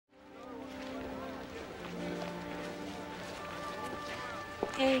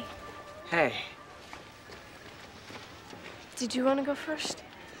Hey. Hey. Did you want to go first?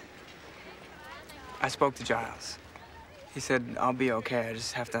 I spoke to Giles. He said I'll be okay. I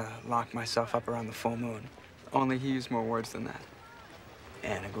just have to lock myself up around the full moon. Only he used more words than that.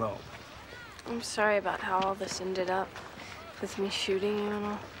 And a globe. I'm sorry about how all this ended up. With me shooting you and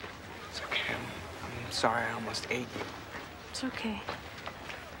all. It's okay. I'm sorry I almost ate you. It's okay.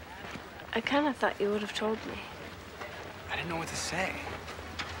 I kind of thought you would have told me. I didn't know what to say.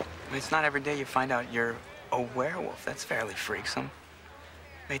 I mean, it's not every day you find out you're a werewolf. That's fairly freaksome.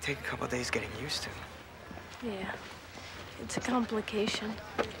 May take a couple days getting used to. Yeah. It's a complication.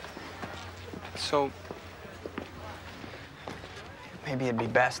 So, maybe it'd be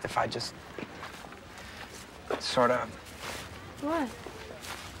best if I just sort of... What?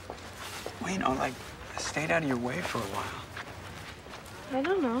 Well, you know, like, stayed out of your way for a while. I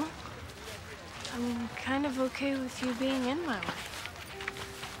don't know. I'm kind of okay with you being in my way.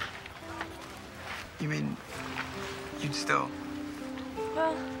 You mean you'd still...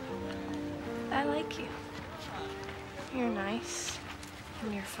 Well, I like you. You're nice,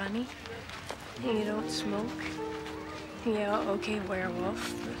 and you're funny, and you don't smoke. Yeah, okay,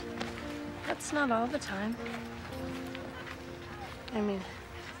 werewolf, but that's not all the time. I mean,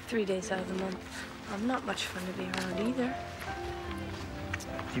 3 days out of the month, I'm not much fun to be around either.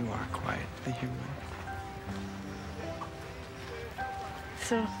 You are quite the human.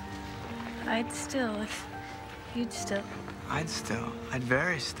 So, I'd still if you'd still. I'd still. I'd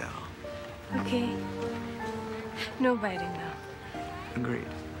very still. Okay. No biting, though. Agreed.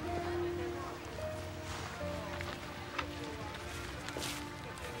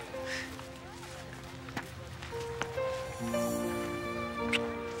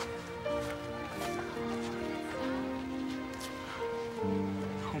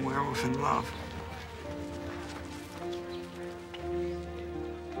 A werewolf in love.